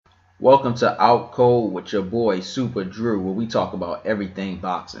Welcome to Out Cold with your boy Super Drew, where we talk about everything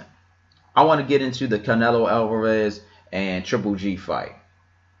boxing. I want to get into the Canelo Alvarez and Triple G fight.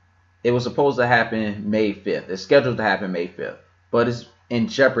 It was supposed to happen May 5th. It's scheduled to happen May 5th, but it's in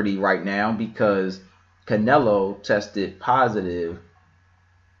jeopardy right now because Canelo tested positive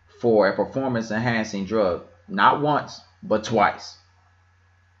for a performance enhancing drug, not once, but twice.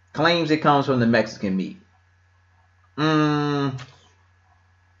 Claims it comes from the Mexican meat.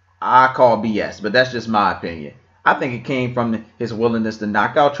 I call BS, but that's just my opinion. I think it came from his willingness to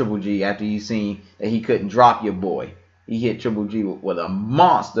knock out Triple G after he seen that he couldn't drop your boy. He hit Triple G with a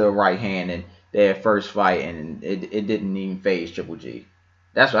monster right hand in their first fight, and it didn't even phase Triple G.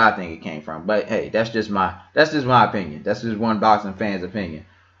 That's what I think it came from. But hey, that's just my opinion. That's just one boxing fan's opinion.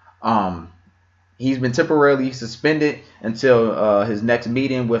 He's been temporarily suspended until his next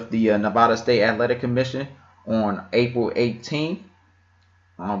meeting with the Nevada State Athletic Commission on April 18th.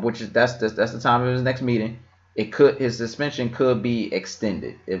 Which is that's the time of his next meeting. His suspension could be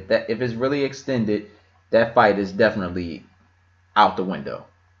extended. If it's really extended, that fight is definitely out the window.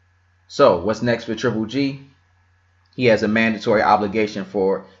 So what's next for Triple G? He has a mandatory obligation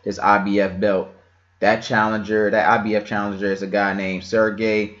for his IBF belt. That IBF challenger is a guy named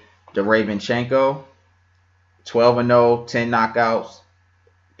Sergey Derevyanchenko. 12-0, 10 knockouts,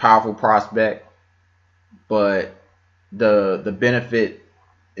 powerful prospect, but the benefit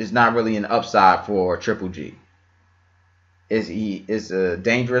is not really an upside for Triple G. It's a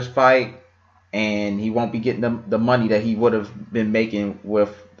dangerous fight, and he won't be getting the money that he would have been making with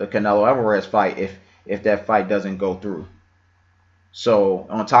the Canelo Alvarez fight if that fight doesn't go through. So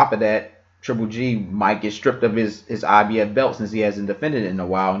on top of that, Triple G might get stripped of his IBF belt since he hasn't defended it in a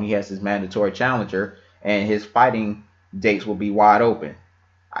while, and he has his mandatory challenger, and his fighting dates will be wide open.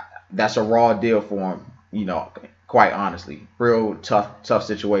 That's a raw deal for him, quite honestly. Real tough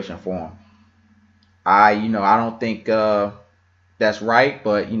situation for him. I don't think that's right,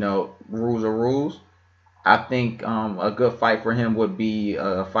 but rules are rules. I think a good fight for him would be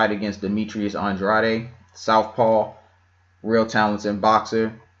a fight against Demetrius Andrade, southpaw, real talented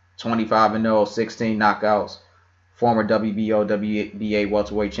boxer, 25-0, 16 knockouts, former WBO, WBA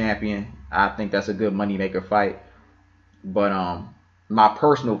welterweight champion. I think that's a good moneymaker fight. But my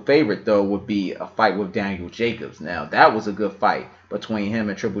personal favorite, though, would be a fight with Daniel Jacobs. Now, that was a good fight between him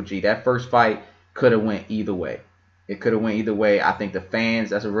and Triple G. That first fight could have went either way. It could have went either way. I think the fans,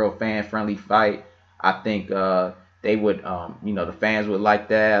 that's a real fan-friendly fight. I think they would, the fans would like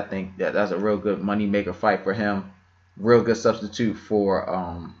that. I think that's a real good money-maker fight for him. Real good substitute for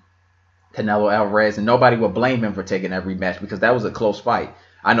Canelo Alvarez. And nobody would blame him for taking that rematch because that was a close fight.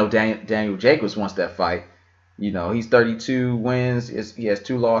 I know Daniel Jacobs wants that fight. He's 32 wins. He has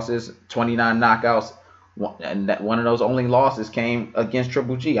 2 losses, 29 knockouts. And one of those only losses came against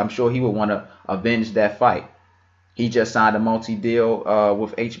Triple G. I'm sure he would want to avenge that fight. He just signed a multi-deal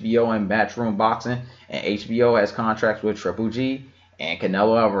with HBO and Matchroom Boxing. And HBO has contracts with Triple G and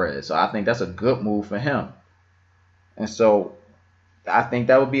Canelo Alvarez. So I think that's a good move for him. And so I think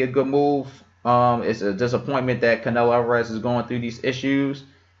that would be a good move. It's a disappointment that Canelo Alvarez is going through these issues.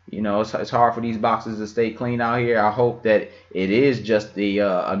 It's hard for these boxers to stay clean out here. I hope that it is just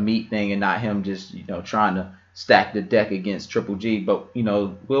a meat thing and not him just trying to stack the deck against Triple G. But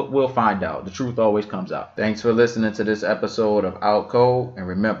we'll find out. The truth always comes out. Thanks for listening to this episode of Out Cold, and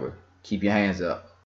remember, keep your hands up.